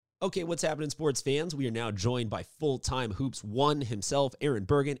Okay, what's happening, sports fans? We are now joined by full-time Hoops One himself, Aaron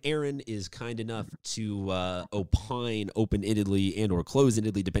Bergen. Aaron is kind enough to opine open-endedly and or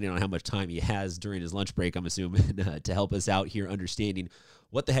close-endedly, depending on how much time he has during his lunch break, I'm assuming, to help us out here understanding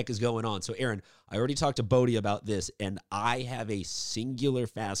what the heck is going on. So, Aaron, I already talked to Bodie about this, and I have a singular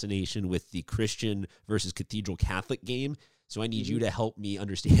fascination with the Christian versus Cathedral Catholic game. So I need you to help me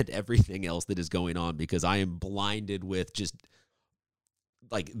understand everything else that is going on, because I am blinded with just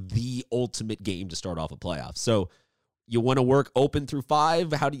like the ultimate game to start off a playoff. So you want to work open through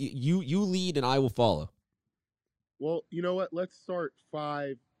 5? How do you lead and I will follow? Well, you know what? Let's start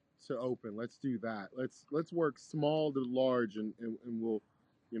 5 to open. Let's do that. Let's work small to large, and we'll,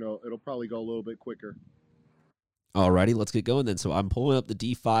 it'll probably go a little bit quicker. Alrighty, let's get going then. So I'm pulling up the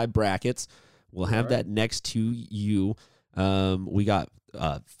D5 brackets. We'll All have right. that next to you. We got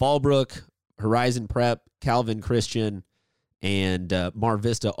Fallbrook, Horizon Prep, Calvin Christian, and Mar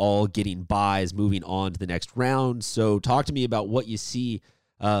Vista all getting buys, moving on to the next round. So talk to me about what you see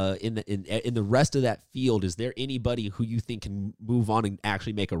in the rest of that field. Is there anybody who you think can move on and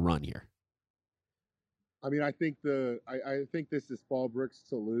actually make a run here? I mean, I think this is Fallbrook's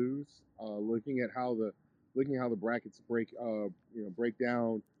to lose. Looking how the brackets break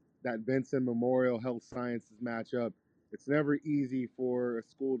down that Vincent Memorial Health Sciences matchup. It's never easy for a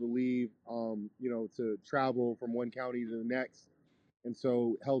school to leave, to travel from one county to the next. And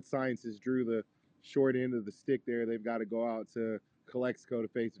so Health Sciences drew the short end of the stick there. They've got to go out to Calexico to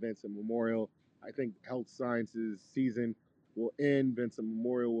face Vincent Memorial. I think Health Sciences season will end. Vincent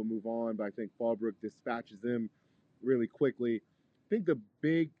Memorial will move on, but I think Fallbrook dispatches them really quickly. I think the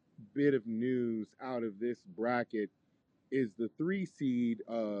big bit of news out of this bracket is the 3 seed.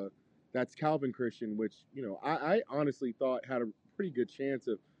 That's Calvin Christian, which I honestly thought had a pretty good chance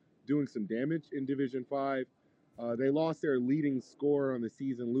of doing some damage in Division 5. They lost their leading scorer on the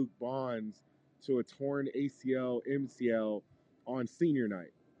season, Luke Bonds, to a torn ACL MCL on senior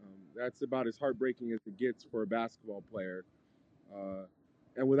night. That's about as heartbreaking as it gets for a basketball player. Uh,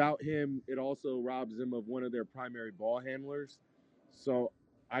 and without him, it also robs them of one of their primary ball handlers. So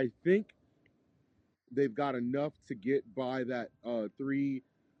I think they've got enough to get by that 3-6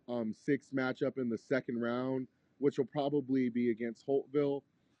 matchup in the second round, which will probably be against Holtville.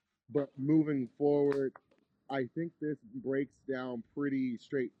 But moving forward, I think this breaks down pretty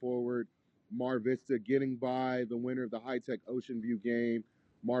straightforward. Mar Vista getting by the winner of the High Tech Ocean View game,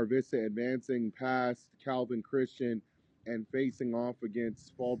 Mar Vista advancing past Calvin Christian and facing off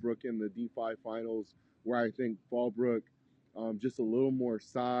against Fallbrook in the D5 finals, where I think Fallbrook, just a little more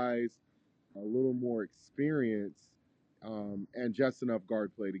size, a little more experience, and just enough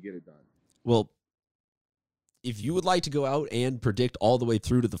guard play to get it done. Well, if you would like to go out and predict all the way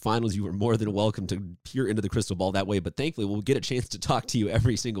through to the finals, you are more than welcome to peer into the crystal ball that way. But thankfully, we'll get a chance to talk to you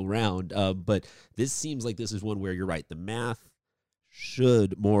every single round. But this seems like this is one where you're right. The math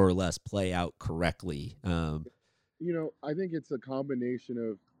should more or less play out correctly. I think it's a combination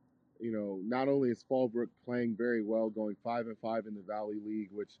of, not only is Fallbrook playing very well, going 5-5 in the Valley League,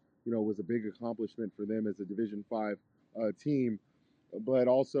 which was a big accomplishment for them as a Division 5 team, but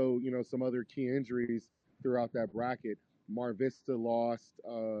also some other key injuries throughout that bracket. Mar Vista lost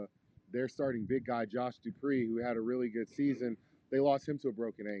their starting big guy Josh Dupree, who had a really good season. They lost him to a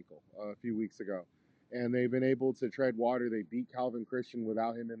broken ankle a few weeks ago, and they've been able to tread water. They beat Calvin Christian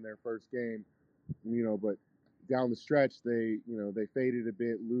without him in their first game, but down the stretch they faded a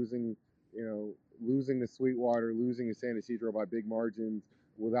bit, losing to Sweetwater, losing to San Ysidro by big margins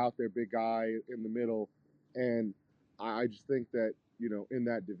without their big guy in the middle. And I just think that in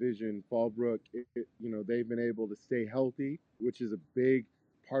that division, Fallbrook, they've been able to stay healthy, which is a big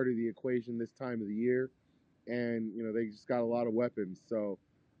part of the equation this time of the year. And they just got a lot of weapons. So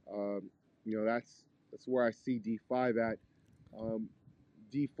um, that's where I see D5 at. Um,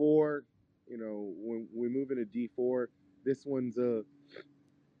 D4, when we move into D4, this one's a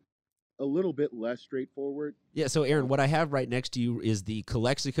little bit less straightforward. Yeah, so Aaron, what I have right next to you is the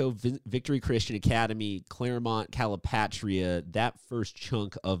Calexico Victory Christian Academy, Claremont, Calipatria, that first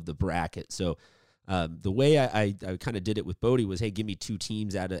chunk of the bracket. So the way I kind of did it with Bodie was, hey, give me 2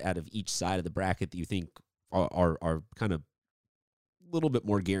 teams out of each side of the bracket that you think are kind of a little bit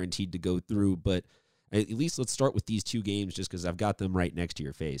more guaranteed to go through. But at least let's start with these 2 games just because I've got them right next to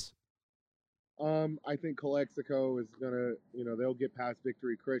your face. I think Calexico is gonna, they'll get past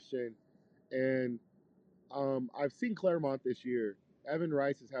Victory Christian, and I've seen Claremont this year. Evan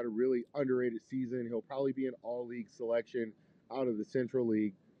Rice has had a really underrated season. He'll probably be an all-league selection out of the Central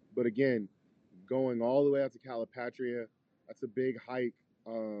League, but again, going all the way out to Calipatria, that's a big hike.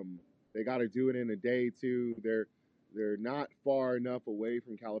 They got to do it in a day too. they're not far enough away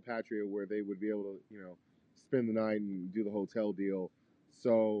from Calipatria where they would be able to, spend the night and do the hotel deal.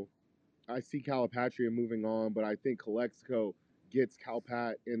 So I see Calipatria moving on, but I think Calexico gets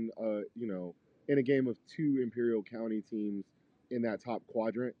Calpat in a game of two Imperial County teams in that top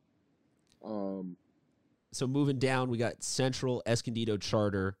quadrant. Um, So moving down, we got Central, Escondido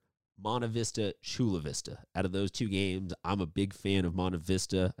Charter, Monta Vista, Chula Vista. Out of those two games, I'm a big fan of Monta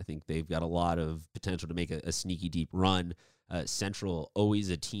Vista. I think they've got a lot of potential to make a sneaky deep run. Central, always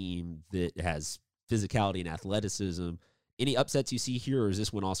a team that has physicality and athleticism. Any upsets you see here, or is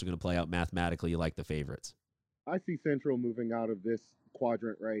this one also going to play out mathematically like the favorites? I see Central moving out of this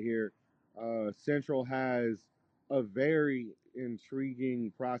quadrant right here. Central has a very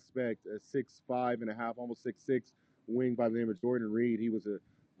intriguing prospect, a 6'5.5", almost 6'6" wing by the name of Jordan Reed. He was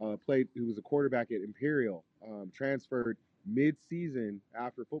a quarterback at Imperial, transferred mid-season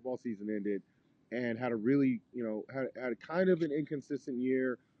after football season ended, and had a really had a kind of an inconsistent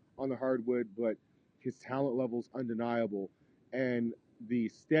year on the hardwood, but his talent level is undeniable. And the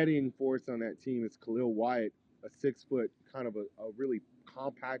steadying force on that team is Khalil Wyatt, a 6 foot, kind of a really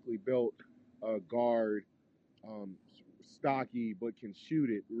compactly built guard, um, stocky, but can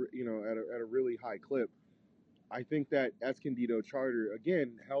shoot it, at a really high clip. I think that Escondido Charter,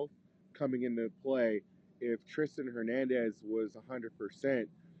 again, health coming into play. If Tristan Hernandez was 100%,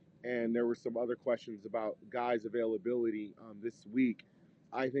 and there were some other questions about guys' availability this week,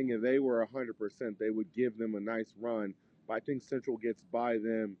 I think if they were 100%, they would give them a nice run. But I think Central gets by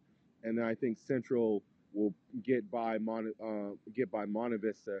them, and then I think Central will get by Monta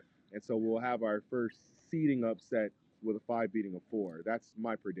Vista, and so we'll have our first seeding upset with a 5 beating a 4. That's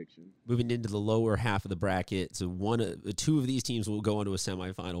my prediction. Moving into the lower half of the bracket, so two of these teams will go on to a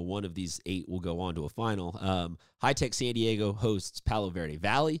semifinal. One of these 8 will go on to a final. High Tech San Diego hosts Palo Verde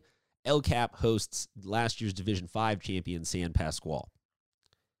Valley. El Cap hosts last year's Division 5 champion San Pasqual.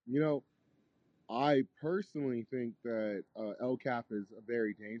 You know, I personally think that El Cap is a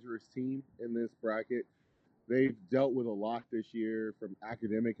very dangerous team in this bracket. They've dealt with a lot this year, from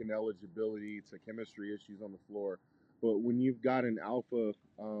academic ineligibility to chemistry issues on the floor. But when you've got an alpha,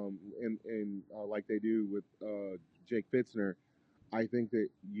 like they do with Jake Fitzner, I think that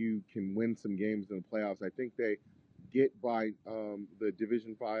you can win some games in the playoffs. I think they get by the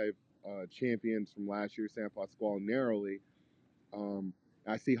Division 5 champions from last year, San Pasqual, narrowly. Um,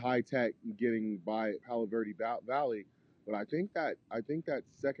 I see High Tech getting by Palo Verde Valley, but I think that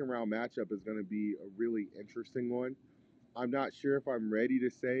second round matchup is going to be a really interesting one. I'm not sure if I'm ready to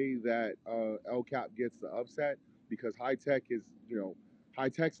say that El Cap gets the upset, because High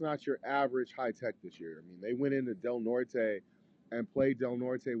Tech's not your average High Tech this year. I mean, they went into Del Norte and played Del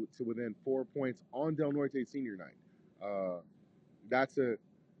Norte to within 4 points on Del Norte senior night. Uh, that's a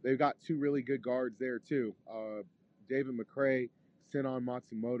they've got two really good guards there too. David McCray, Sinon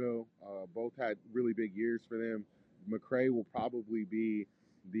Matsumoto, both had really big years for them. McCray will probably be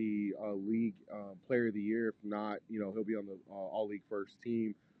the league player of the year. If not, he'll be on the all league first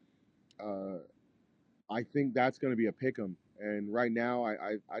team. Uh, I think that's going to be a pick 'em. And right now,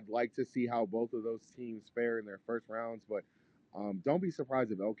 I'd like to see how both of those teams fare in their first rounds. But don't be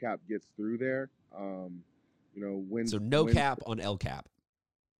surprised if El Cap gets through there. So Wins no wins. cap on El Cap.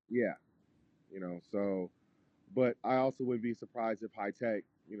 Yeah, so, but I also wouldn't be surprised if High Tech,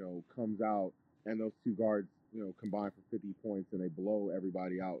 comes out and those two guards, combine for 50 points and they blow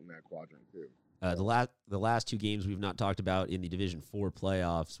everybody out in that quadrant too. So The last two games we've not talked about in the Division 4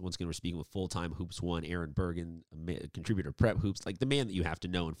 playoffs. Once again, we're speaking with full-time Hoops 1, Aaron Bergen, a contributor Prep Hoops, like the man that you have to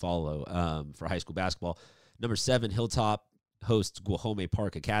know and follow for high school basketball. Number 7, Hilltop hosts Guajome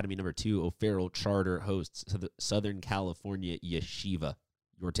Park Academy. Number 2, O'Farrell Charter hosts Southern California Yeshiva.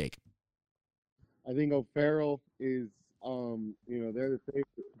 Your take? I think O'Farrell is, they're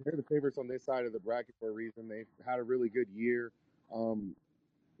the favorites on this side of the bracket for a reason. They've had a really good year. Um,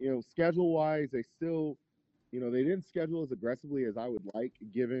 schedule wise, they still, they didn't schedule as aggressively as I would like,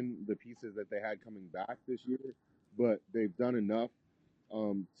 given the pieces that they had coming back this year, but they've done enough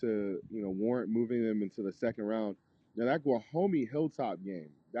to warrant moving them into the second round. Now that Guajome Hilltop game,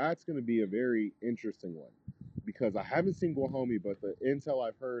 that's going to be a very interesting one, because I haven't seen Guajome, but the intel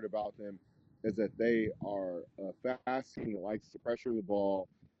I've heard about them is that they are a fast team that likes to pressure the ball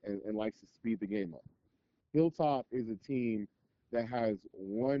and likes to speed the game up. Hilltop is a team that has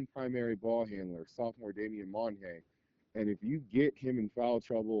one primary ball handler, sophomore Damian Monhe, and if you get him in foul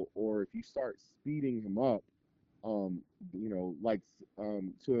trouble, or if you start speeding him up, um, like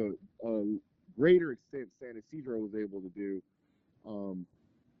to a greater extent San Isidro was able to do, um,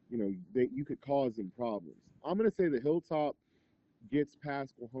 that you could cause them problems. I'm going to say the Hilltop gets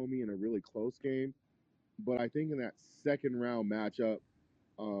past Guajome in a really close game, but I think in that second round matchup,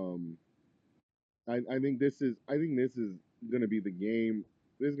 um, I think this is going to be the game.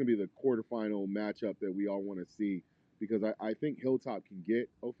 This is going to be the quarterfinal matchup that we all want to see because I think Hilltop can get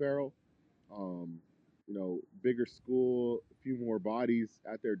O'Farrell. Um, bigger school, a few more bodies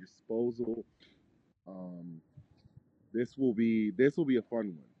at their disposal. Um, this will be a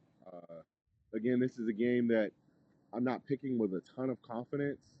fun one. Again, this is a game that I'm not picking with a ton of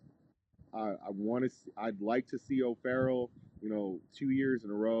confidence. I'd like to see O'Farrell, 2 years in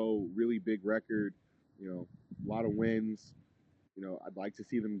a row, really big record, a lot of wins. I'd like to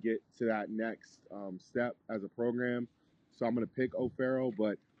see them get to that next step as a program. So I'm going to pick O'Farrell,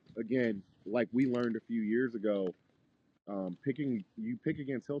 but again, like we learned a few years ago, you pick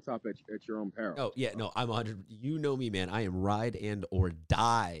against Hilltop at your own peril. Oh yeah, no, I'm 100. You know me, man. I am ride and or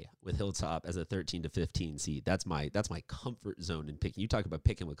die with Hilltop as a 13 to 15 seed. That's my comfort zone in picking. You talk about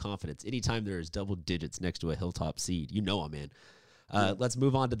picking with confidence. Anytime there is double digits next to a Hilltop seed, you know I'm in. Yeah. Let's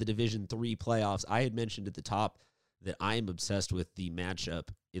move on to the Division III playoffs. I had mentioned at the top that I am obsessed with the matchup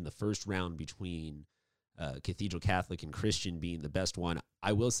in the first round between Cathedral Catholic and Christian being the best one.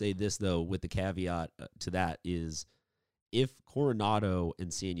 I will say this though, with the caveat to that is if Coronado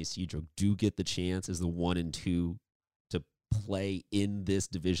and San Ysidro do get the chance as the 1 and 2 to play in this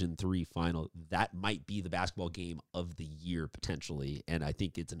Division III final, that might be the basketball game of the year potentially. And I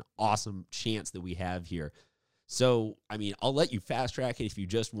think it's an awesome chance that we have here. So, I mean, I'll let you fast track it if you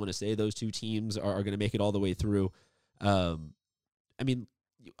just want to say those two teams are going to make it all the way through. I mean,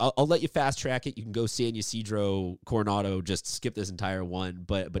 I'll let you fast track it. You can go San Ysidro, Coronado, just skip this entire one.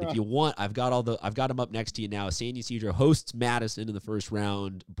 But if you want, I've got them up next to you now. San Ysidro hosts Madison in the first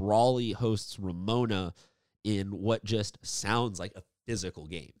round. Brawley hosts Ramona in what just sounds like a physical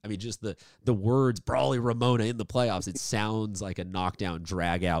game. I mean, just the words Brawley Ramona in the playoffs, it sounds like a knockdown,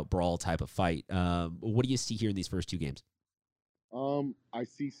 drag out brawl type of fight. What do you see here in these first two games? I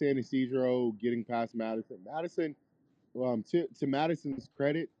see San Ysidro getting past Madison. Madison, to Madison's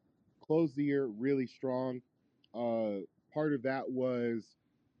credit, closed the year really strong. Uh, Part of that was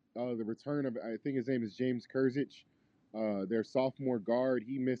the return of, I think his name is James Kurzic, their sophomore guard.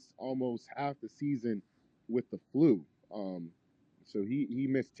 He missed almost half the season with the flu. So he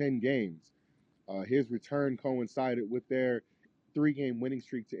missed 10 games. His return coincided with their 3-game winning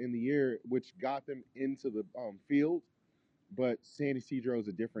streak to end the year, which got them into the field. But San Ysidro is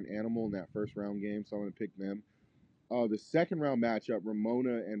a different animal in that first round game, so I'm going to pick them. The second round matchup,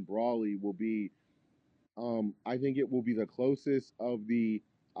 Ramona and Brawley, will be, I think it will be the closest of the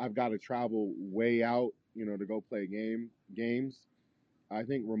I've got to travel way out, to go play games. I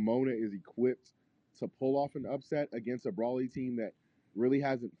think Ramona is equipped to pull off an upset against a Brawley team that really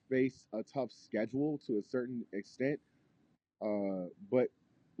hasn't faced a tough schedule to a certain extent. But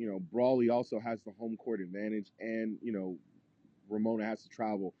Brawley also has the home court advantage, and Ramona has to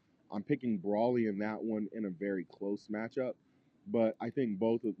travel. I'm picking Brawley in that one in a very close matchup, but I think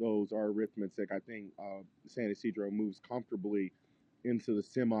both of those are arithmetic. I think San Ysidro moves comfortably into the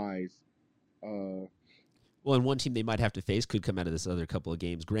semis. Uh, Well, and one team they might have to face could come out of this other couple of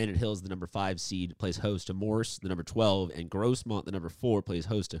games. Granite Hills, the number 5 seed, plays host to Morse, the number 12, and Grossmont, the number 4, plays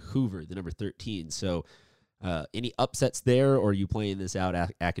host to Hoover, the number 13. So, any upsets there, or are you playing this out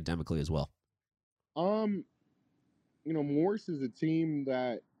academically as well? um, Morse is a team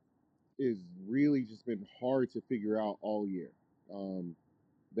that is really just been hard to figure out all year. Um,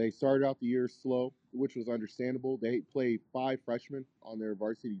 they started out the year slow, which was understandable. They played 5 freshmen on their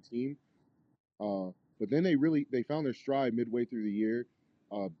varsity team. But then they found their stride midway through the year,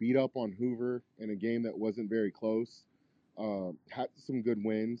 beat up on Hoover in a game that wasn't very close, had some good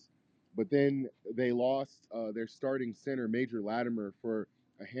wins, but then they lost their starting center Major Latimer for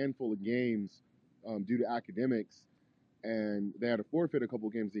a handful of games due to academics, and they had to forfeit a couple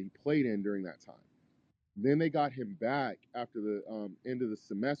of games that he played in during that time. Then they got him back after the end of the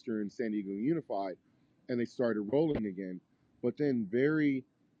semester in San Diego Unified, and they started rolling again. But then, very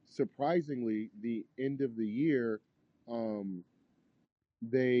surprisingly, the end of the year, um,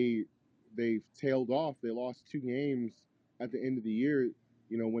 they they've tailed off. They lost 2 games at the end of the year.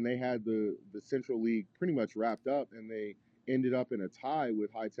 When they had the Central League pretty much wrapped up, and they ended up in a tie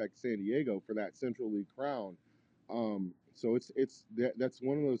with High Tech San Diego for that Central League crown. So that's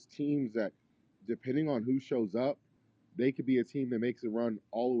one of those teams that, depending on who shows up, they could be a team that makes a run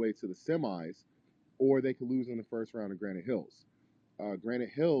all the way to the semis, or they could lose in the first round of Granite Hills. Granite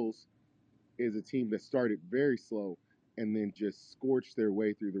Hills is a team that started very slow and then just scorched their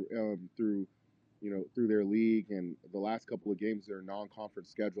way through their league and the last couple of games of their non-conference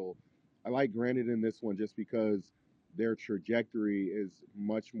schedule. I like Granite in this one just because their trajectory is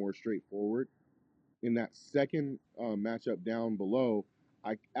much more straightforward. in that second matchup down below,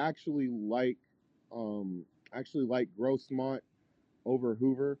 I um, actually like Grossmont over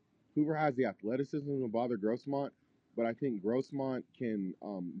Hoover. Hoover has the athleticism to bother Grossmont, but I think Grossmont can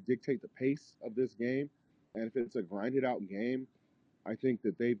dictate the pace of this game. And if it's a grinded out game, I think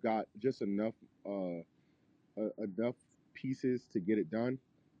that they've got just enough pieces to get it done.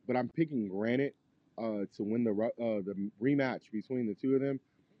 But I'm picking Granite to win the rematch between the two of them.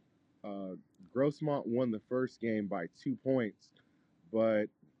 Uh, Grossmont won the first game by 2 points, but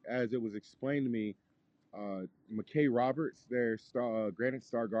as it was explained to me, McKay Roberts, their Granite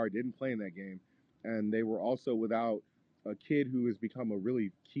Star guard, didn't play in that game, and they were also without a kid who has become a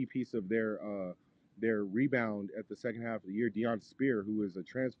really key piece of their rebound at the second half of the year, Deion Spear, who is a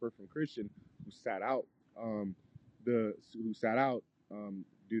transfer from Christian, who sat out um, who sat out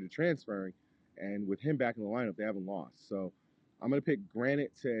due to transferring, and with him back in the lineup, they haven't lost. So I'm going to pick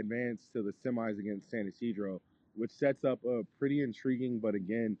Granite to advance to the semis against San Ysidro, which sets up a pretty intriguing, but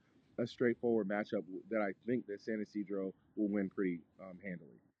again, a straightforward matchup that I think that San Ysidro will win pretty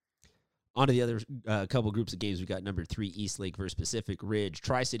handily. On to the other couple groups of games. We've got number 3, Eastlake versus Pacific Ridge.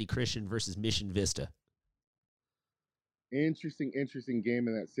 Tri-City Christian versus Mission Vista. Interesting game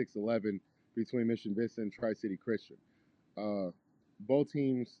in that 6-11 between Mission Vista and Tri-City Christian. Both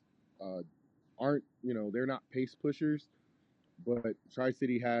teams aren't, they're not pace pushers, but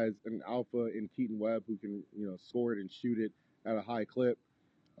Tri-City has an alpha in Keaton Webb who can, score it and shoot it at a high clip.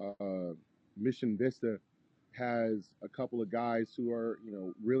 Mission Vista has a couple of guys who are,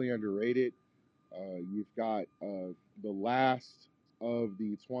 really underrated. You've got the last of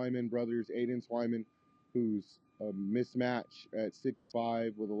the Twyman brothers, Aiden Twyman, who's a mismatch at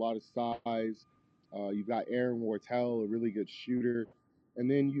 6'5" with a lot of size. You've got Aaron Wartell, a really good shooter. And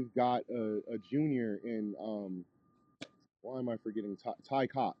then you've got a junior in, why am I forgetting? Ty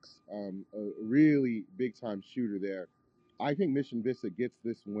Cox, a really big time shooter there. I think Mission Vista gets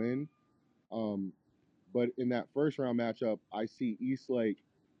this win. Um, but in that first round matchup, I see Eastlake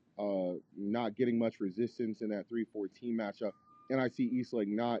not getting much resistance in that 3-4 team matchup. And I see Eastlake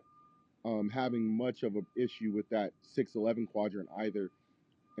not having much of an issue with that 6-11 quadrant either.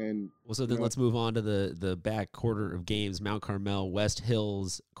 And well, so then let's move on to the back quarter of games. Mount Carmel, West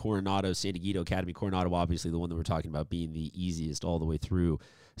Hills, Coronado, San Diego Academy. Coronado, obviously the one that we're talking about being the easiest all the way through.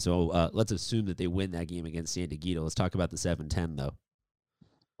 So let's assume that they win that game against San Diego. Let's talk about the 7-10, though.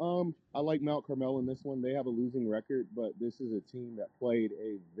 I like Mount Carmel in this one. They have a losing record, but this is a team that played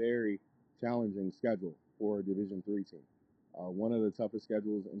a very challenging schedule for a Division III team. One of the toughest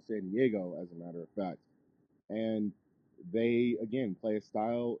schedules in San Diego, as a matter of fact. And they, again, play a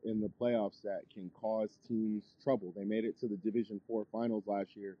style in the playoffs that can cause teams trouble. They made it to the Division IV finals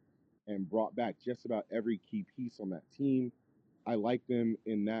last year and brought back just about every key piece on that team. I like them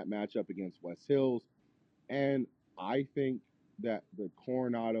in that matchup against West Hills. And I think that the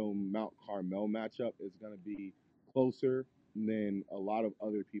Coronado Mount Carmel matchup is going to be closer than a lot of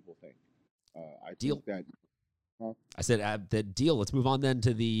other people think. I Deal. think that. Huh? I said that deal. Let's move on then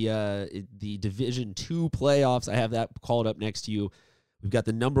to the Division II playoffs. I have that called up next to you. We've got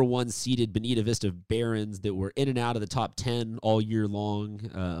the number 1 seeded Bonita Vista Barons that were in and out of the top 10 all year long.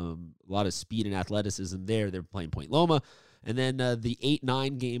 A lot of speed and athleticism there. They're playing Point Loma. And then the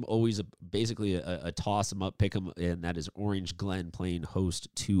 8-9 game, always basically a toss them up, pick them, and that is Orange Glen playing host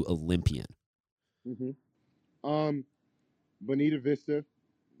to Olympian. Mm-hmm. Bonita Vista,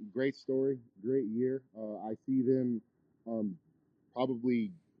 great story, great year. I see them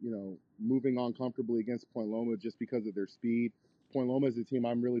probably, moving on comfortably against Point Loma just because of their speed. Point Loma is a team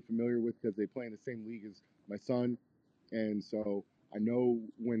I'm really familiar with because they play in the same league as my son. And so I know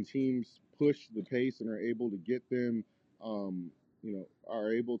when teams push the pace and are able to get them,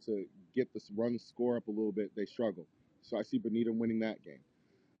 are able to get this run score up a little bit, they struggle. So I see Bonita winning that game.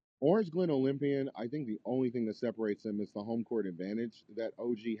 Orange Glen Olympian, I think the only thing that separates them is the home court advantage that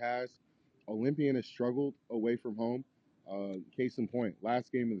OG has. Olympian has struggled away from home. Case in point,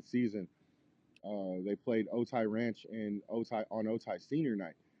 last game of the season, they played Otay Ranch and Otay Senior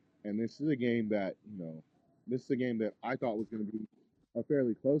Night, and this is a game that I thought was going to be a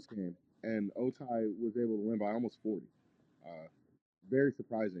fairly close game, and Otay was able to win by almost 40. Uh, Very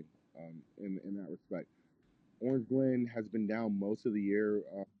surprising in that respect. Orange Glen has been down most of the year.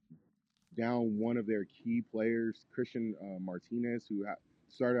 Down one of their key players, Christian Martinez, who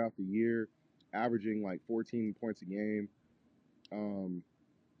started out the year averaging like 14 points a game. Um,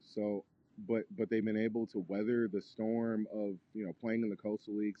 so, but they've been able to weather the storm of playing in the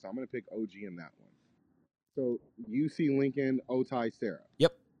Coastal League. So I'm going to pick OG in that one. So UC Lincoln, Otay Sarah.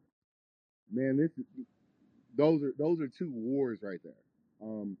 Yep. Man, those are two wars right there.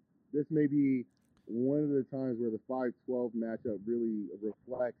 This may be one of the times where the 5-12 matchup really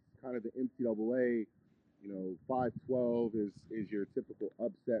reflects kind of the NCAA. 5-12 is your typical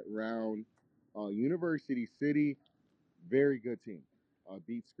upset round. University City, very good team.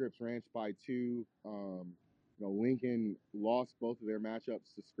 Beat Scripps Ranch by 2. Lincoln lost both of their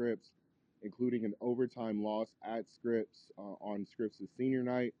matchups to Scripps, including an overtime loss at Scripps on Scripps' senior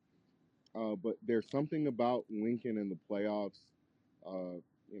night. But there's something about Lincoln in the playoffs.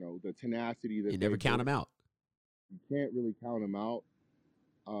 The tenacity that You never count them out. You can't really count them out.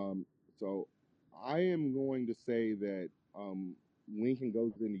 So I am going to say that Lincoln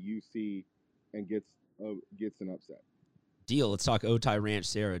goes into UC and gets an upset. Deal. Let's talk Otay Ranch,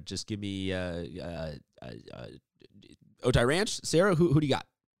 Sarah. Just give me Otay Ranch, Sarah. Who do you got?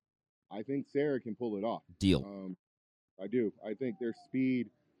 I think Sarah can pull it off. Deal. I do. I think their speed.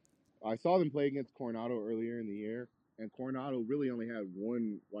 I saw them play against Coronado earlier in the year, and Coronado really only had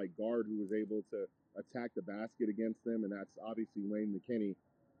one guard who was able to attack the basket against them, and that's obviously Wayne McKinney.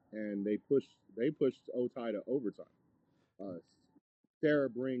 And they pushed Otay to overtime. Sarah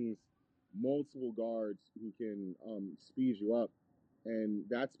brings multiple guards who can speed you up, and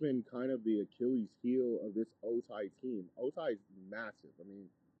that's been kind of the Achilles heel of this Otay team. Otay is massive. I mean,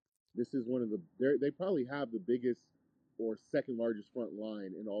 this is one of they probably have the biggest or second largest front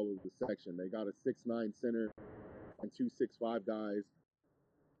line in all of the section. They got a 6'9" center and 2 6'5" guys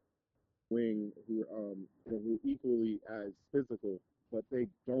wing who who are equally as physical, but they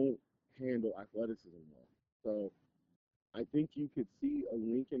don't handle athleticism well. So I think you could see a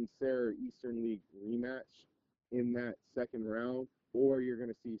Lincoln Sarah Eastern League rematch in that second round, or you're going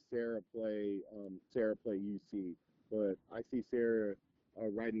to see Sarah play UC. But I see Sarah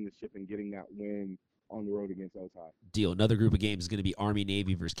riding the ship and getting that win on the road against Otay. Deal. Another group of games is going to be Army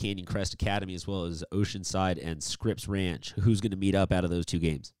Navy versus Canyon Crest Academy, as well as Oceanside and Scripps Ranch. Who's going to meet up out of those two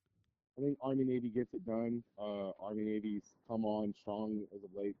games? I think Army Navy gets it done. Army Navy's come on strong as of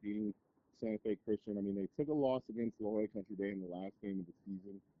late, beating Santa Fe Christian. I mean, they took a loss against La Jolla Country Day in the last game of the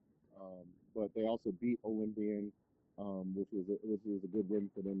season, but they also beat Olympian, which was a good win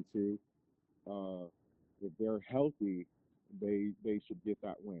for them too. If they're healthy, they should get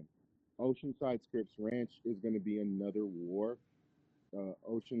that win. Oceanside Scripps Ranch is going to be another war.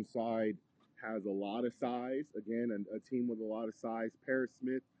 Oceanside has a lot of size. Again, a team with a lot of size. Paris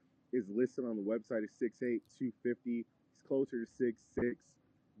Smith is listed on the website as 6'8", 250. He's closer to 6'6",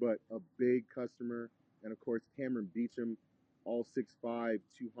 but a big customer. And of course, Cameron Beecham, all 6'5",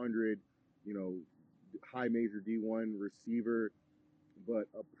 200, high major D1 receiver, but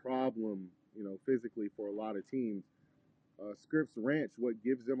a problem, physically for a lot of teams. Scripps Ranch, what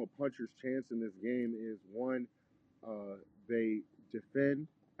gives them a puncher's chance in this game is one, they defend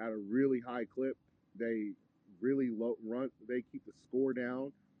at a really high clip. They really low run. They keep the score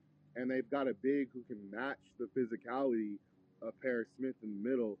down, and they've got a big who can match the physicality of Paris Smith in the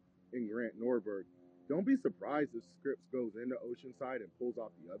middle in Grant Norberg. Don't be surprised if Scripps goes into Oceanside and pulls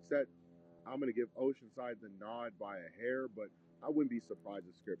off the upset. I'm going to give Oceanside the nod by a hair, but I wouldn't be surprised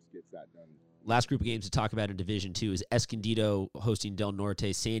if Scripps gets that done. Last group of games to talk about in Division II is Escondido hosting Del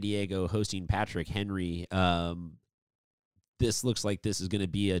Norte, San Diego hosting Patrick Henry. This looks like this is going to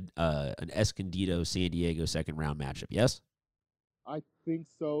be an Escondido-San Diego second-round matchup, yes? I think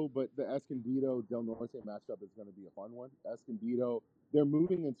so, but the Escondido-Del Norte matchup is going to be a fun one. Escondido, they're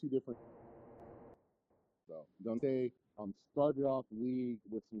moving in two different... So, Del Norte started off the league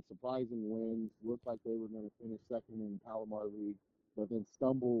with some surprising wins. Looked like they were going to finish second in the Palomar League, but then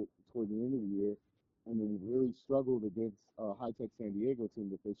stumbled toward the end of the year, and then really struggled against a high-tech San Diego team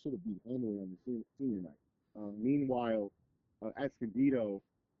that they should have beat handily on the senior night. Meanwhile, Escondido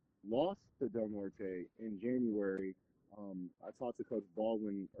lost to Del Norte in January. I talked to Coach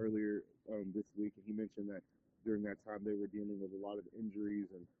Baldwin earlier this week, and he mentioned that during that time they were dealing with a lot of injuries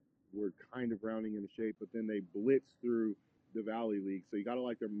and were kind of rounding into shape, but then they blitzed through the Valley League. So you got to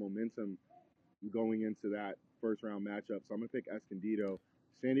like their momentum going into that first round matchup. So I'm going to pick Escondido.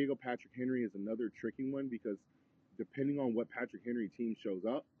 San Diego Patrick Henry is another tricky one because depending on what Patrick Henry team shows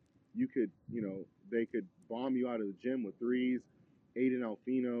up, you could, they could bomb you out of the gym with threes. Aiden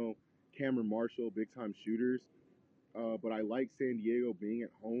Alfino, Cameron Marshall, big time shooters. But I like San Diego being at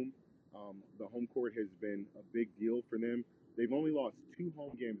home. The home court has been a big deal for them. They've only lost 2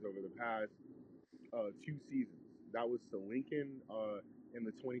 home games over the past 2 seasons. That was to Lincoln in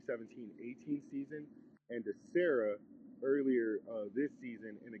the 2017-18 season, and to Sarah earlier this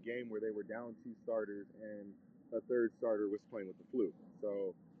season in a game where they were down 2 starters and a third starter was playing with the flu.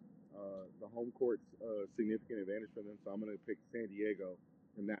 So the home court's a significant advantage for them. So I'm going to pick San Diego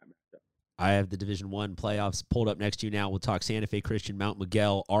in that matchup. I have the Division I playoffs pulled up next to you now. We'll talk Santa Fe Christian, Mount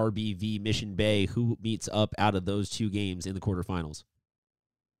Miguel, RBV, Mission Bay. Who meets up out of those two games in the quarterfinals?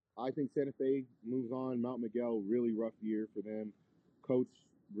 I think Santa Fe moves on. Mount Miguel, really rough year for them. Coach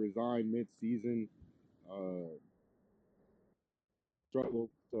resigned mid-season, struggled.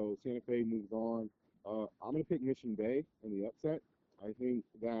 So Santa Fe moves on. I'm going to pick Mission Bay in the upset. I think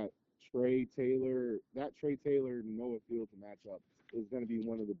that Trey Taylor, Noah Fields matchup is going to be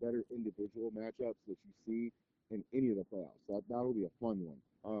one of the better individual matchups that you see in any of the playoffs. That'll be a fun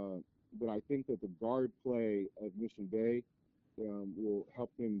one. But I think that the guard play of Mission Bay will help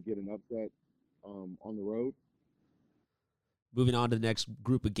them get an upset on the road. Moving on to the next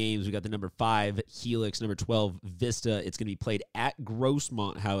group of games, we got the number 5, Helix, number 12, Vista. It's going to be played at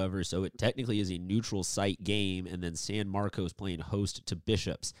Grossmont, however, so it technically is a neutral site game, and then San Marcos playing host to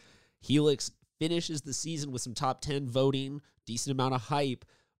Bishops. Helix finishes the season with some top 10 voting, decent amount of hype,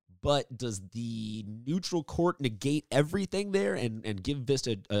 but does the neutral court negate everything there and give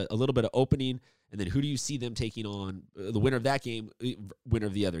Vista a little bit of opening? And then who do you see them taking on? The winner of that game, winner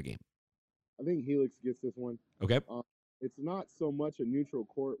of the other game? I think Helix gets this one. Okay. It's not so much a neutral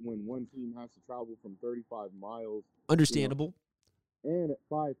court when one team has to travel from 35 miles. Understandable. And at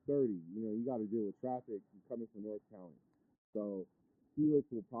 5:30, you got to deal with traffic coming from North County. So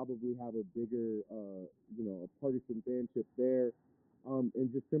Helix will probably have a bigger, a partisanship there.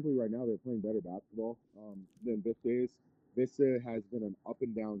 And just simply right now, they're playing better basketball than Vista is. Vista has been an up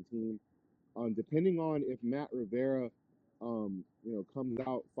and down team. Depending on if Matt Rivera, comes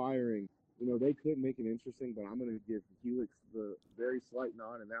out firing, they could make it interesting, but I'm going to give Helix the very slight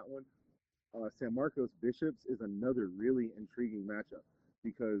nod in that one. San Marcos Bishops is another really intriguing matchup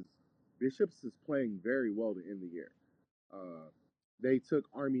because Bishops is playing very well to end the year. They took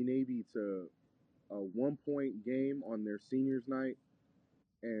Army-Navy to a 1-point game on their seniors night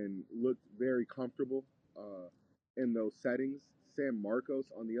and looked very comfortable in those settings. San Marcos,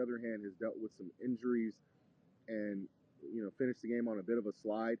 on the other hand, has dealt with some injuries and finished the game on a bit of a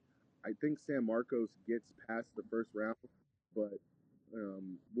slide. I think San Marcos gets past the first round, but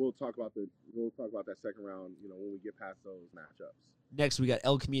we'll talk about that second round, when we get past those matchups. Next, we got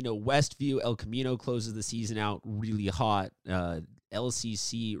El Camino Westview. El Camino closes the season out really hot.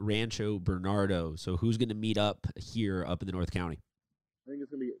 LCC Rancho Bernardo. So who's going to meet up here up in the North County? I think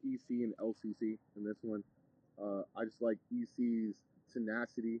it's going to be EC and LCC in this one. I just like EC's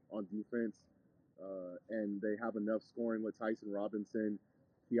tenacity on defense, and they have enough scoring with Tyson Robinson,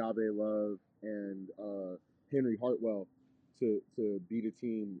 Kiabe Love, and Henry Hartwell to beat a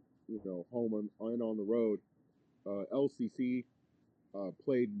team, home and on the road. LCC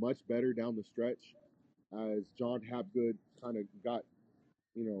played much better down the stretch as John Hapgood kind of got,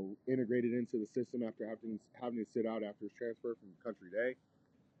 integrated into the system after having to sit out after his transfer from Country Day.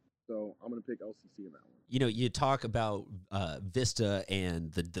 So I'm going to pick LCC in that one. You talk about Vista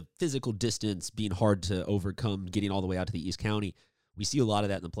and the physical distance being hard to overcome, getting all the way out to the East County. We see a lot of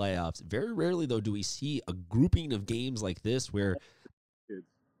that in the playoffs. Very rarely, though, do we see a grouping of games like this where,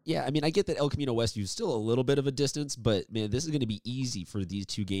 yeah, I mean, I get that El Camino Westview is still a little bit of a distance, but, man, this is going to be easy for these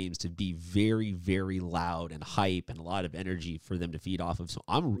two games to be very, very loud and hype and a lot of energy for them to feed off of. So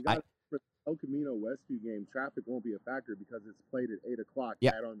for the El Camino Westview game, traffic won't be a factor because it's played at 8 o'clock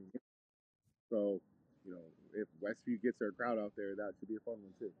at Army. So, if Westview gets their crowd out there, that should be a fun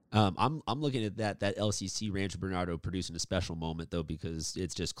one too. I'm looking at that LCC Rancho Bernardo producing a special moment though because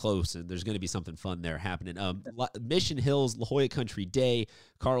it's just close and there's going to be something fun there happening. Mission Hills, La Jolla Country Day,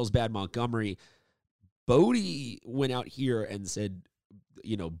 Carlsbad Montgomery. Bodie went out here and said,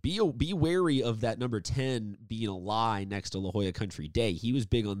 be wary of that number 10 being a lie next to La Jolla Country Day. He was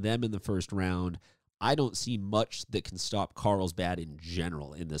big on them in the first round. I don't see much that can stop Carlsbad in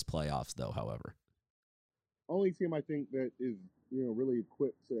general in this playoffs, though, however. Only team I think that is, really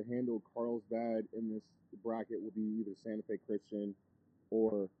equipped to handle Carlsbad in this bracket will be either Santa Fe Christian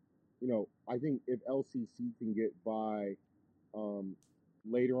or, I think if LCC can get by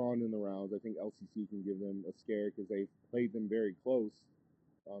later on in the rounds, I think LCC can give them a scare because they've played them very close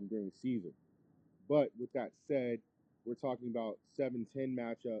during the season. But with that said, we're talking about 7-10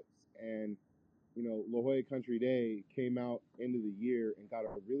 matchups and La Jolla Country Day came out end of the year and got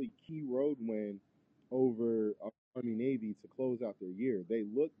a really key road win over Army-Navy to close out their year. They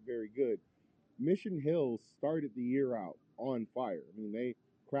looked very good. Mission Hills started the year out on fire. I mean, they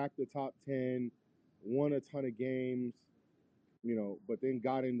cracked the top 10, won a ton of games, but then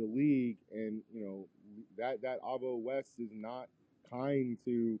got in the league and, that Avo West is not kind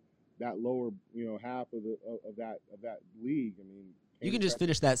to that lower, half of that league. I mean, you can just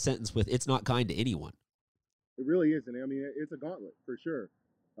finish that sentence with "It's not kind to anyone." It really isn't. I mean, it's a gauntlet for sure.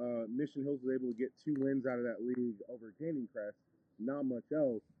 Mission Hills was able to get 2 wins out of that league over Canyon Crest. Not much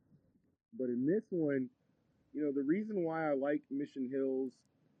else. But in this one, the reason why I like Mission Hills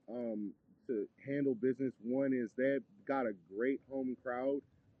to handle business, one is they've got a great home crowd,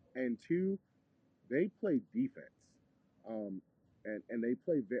 and two, they play defense, um, and they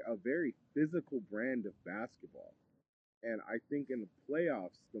play a very physical brand of basketball. And I think in the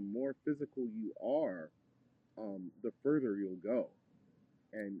playoffs, the more physical you are, the further you'll go.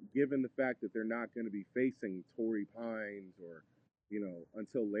 And given the fact that they're not going to be facing Torrey Pines or,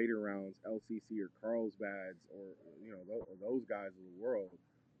 until later rounds, LCC or Carlsbad's or, those guys of the world,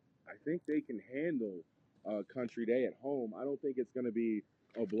 I think they can handle Country Day at home. I don't think it's going to be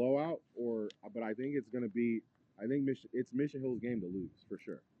a blowout, but I think it's going to be. It's Mission Hill's game to lose for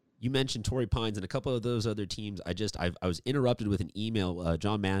sure. You mentioned Torrey Pines and a couple of those other teams. I was interrupted with an email.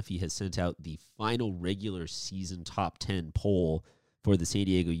 John Maffey has sent out the final regular season top 10 poll for the San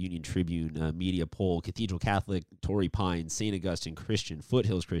Diego Union Tribune media poll. Cathedral Catholic, Torrey Pines, St. Augustine Christian,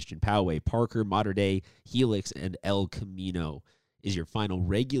 Foothills Christian, Poway, Parker, Mater Dei, Helix, and El Camino is your final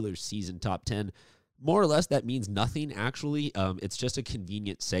regular season top 10. More or less, that means nothing, actually. It's just a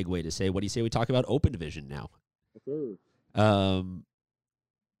convenient segue to say, what do you say we talk about Open Division now? Sure. Um,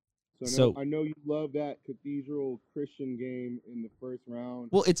 So I know you love that Cathedral Christian game in the first round.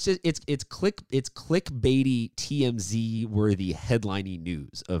 Well, it's clickbaity TMZ worthy headlining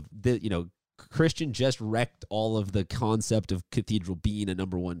news of Christian just wrecked all of the concept of Cathedral being a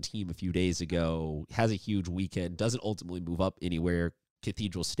number one team a few days ago, has a huge weekend, doesn't ultimately move up anywhere.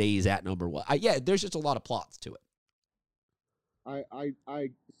 Cathedral stays at number one. There's just a lot of plots to it. I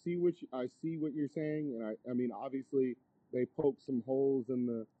see what you're saying, and I mean obviously they poked some holes in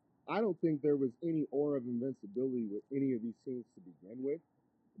the. I don't think there was any aura of invincibility with any of these teams to begin with.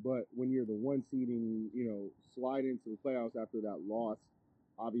 But when you're the one seeding, slide into the playoffs after that loss,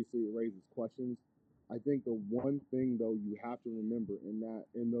 obviously it raises questions. I think the one thing though you have to remember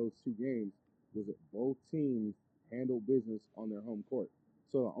in those two games was that both teams handled business on their home court.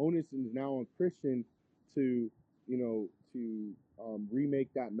 So the onus is now on Christian to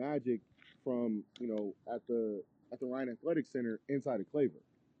remake that magic from at the Ryan Athletic Center inside of Claver.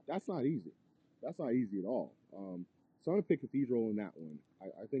 That's not easy. That's not easy at all. So I'm gonna pick Cathedral in that one.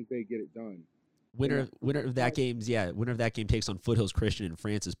 I think they get it done. Winner of that game takes on Foothills Christian and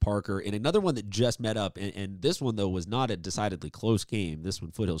Francis Parker. And another one that just met up, and this one, though, was not a decidedly close game. This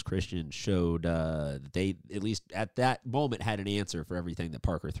one, Foothills Christian showed that they, at least at that moment, had an answer for everything that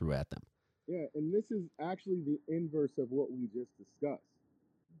Parker threw at them. Yeah, and this is actually the inverse of what we just discussed.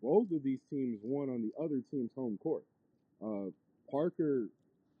 Both of these teams won on the other team's home court. Parker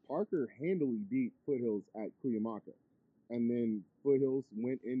handily beat Foothills at Cuyamaca. And then Foothills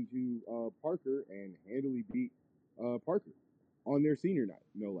went into Parker and handily beat Parker on their senior night,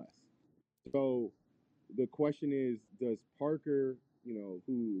 no less. So the question is, does Parker,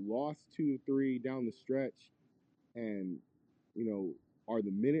 who lost 2-3 down the stretch, and are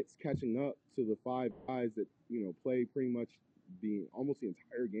the minutes catching up to the five guys that play pretty much almost the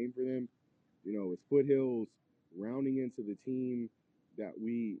entire game for them? Is Foothills rounding into the team that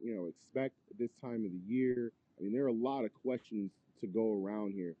we expect this time of the year? I mean, there are a lot of questions to go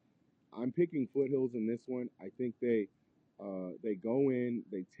around here. I'm picking Foothills in this one. I think they go in,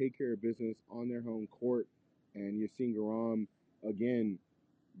 they take care of business on their home court, and Yassine Garam again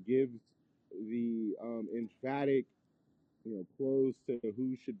gives the emphatic close to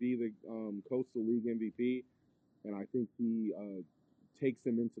who should be the Coastal League MVP, and I think he takes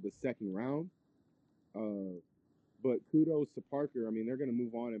them into the second round. But kudos to Parker. I mean, they're going to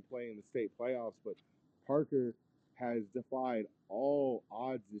move on and play in the state playoffs, but Parker has defied all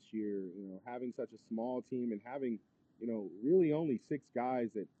odds this year, having such a small team and having, really only 6 guys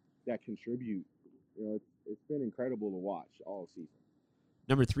that contribute. It's been incredible to watch all season.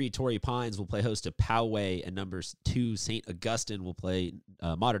 Number 3, Torrey Pines will play host to Poway, and number 2, St. Augustine will play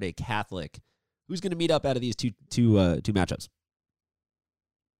Mater Dei Catholic. Who's going to meet up out of these two matchups?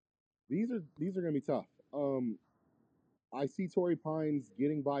 These are going to be tough. I see Torrey Pines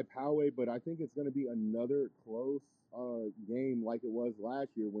getting by Poway, but I think it's going to be another close game like it was last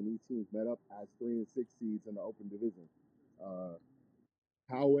year when these teams met up as 3 and 6 seeds in the Open Division.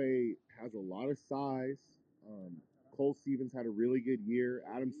 Poway has a lot of size. Cole Stevens had a really good year.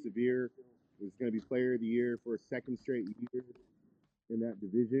 Adam Sevier is going to be Player of the Year for a second straight year in that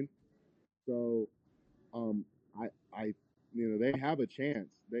division. So, they have a chance.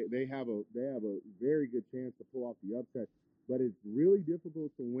 They have a very good chance to pull off the upset. But it's really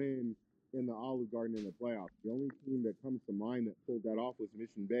difficult to win in the Olive Garden in the playoffs. The only team that comes to mind that pulled that off was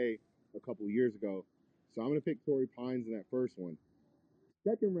Mission Bay a couple of years ago. So I'm going to pick Torrey Pines in that first one.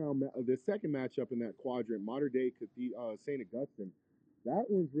 the second matchup in that quadrant, Modern Day St. Augustine. That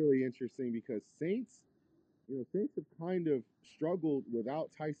one's really interesting because Saints have kind of struggled without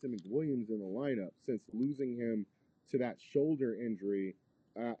Tyson McWilliams in the lineup since losing him to that shoulder injury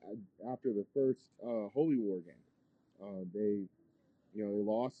uh, after the first Holy War game. They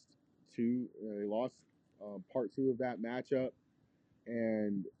lost they lost part two of that matchup,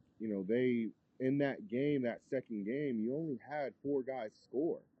 and they in that game, that second game, you only had four guys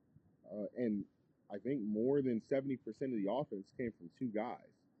score, and I think more than 70% of the offense came from two guys.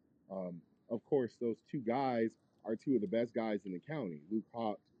 Of course, those two guys are two of the best guys in the county, Luke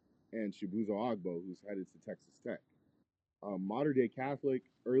Hawk and Shibuzo Agbo, who's headed to Texas Tech. Modern Day Catholic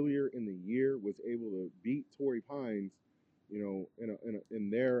earlier in the year was able to beat Torrey Pines, in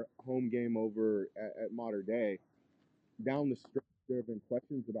their home game over at Modern Day. Down the stretch, there have been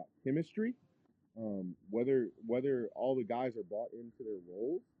questions about chemistry, whether all the guys are bought into their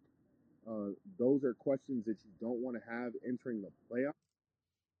roles. Those are questions that you don't want to have entering the playoffs.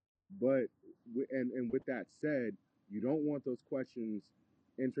 But and with that said, you don't want those questions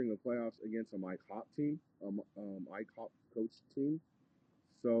entering the playoffs against a Mike Hop team, Mike Hop coach team.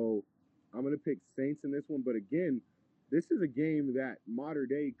 So I'm gonna pick Saints in this one. But again, this is a game that Modern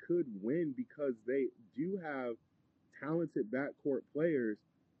Day could win because they do have talented backcourt players.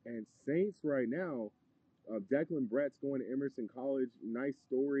 And Saints right now, Declan Brett's going to Emerson College. Nice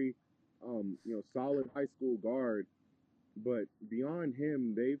story. Solid high school guard. But beyond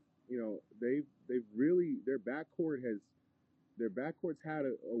him, they've really their backcourt's had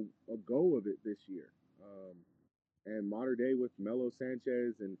a go of it this year. And Modern Day with Melo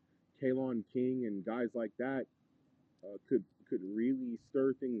Sanchez and Kalon King and guys like that could really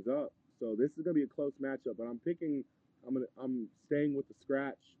stir things up. So this is gonna be a close matchup, but I'm staying with the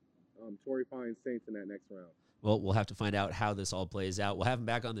scratch. Torrey Pines Saints in that next round. Well, we'll have to find out how this all plays out. We'll have him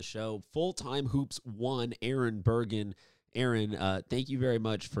back on the show. Full-time Hoops 1, Aaron Bergen. Aaron, thank you very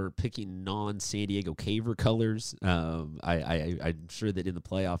much for picking non-San Diego Caver colors. I'm sure that in the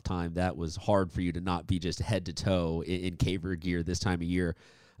playoff time, that was hard for you to not be just head to toe in Caver gear this time of year.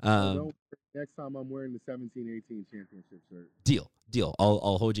 Next time I'm wearing the 17-18 championship shirt. Deal.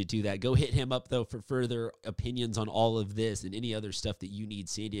 I'll hold you to that. Go hit him up, though, for further opinions on all of this and any other stuff that you need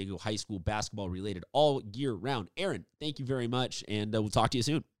San Diego high school basketball related all year round. Aaron, thank you very much, and we'll talk to you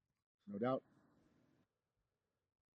soon. No doubt.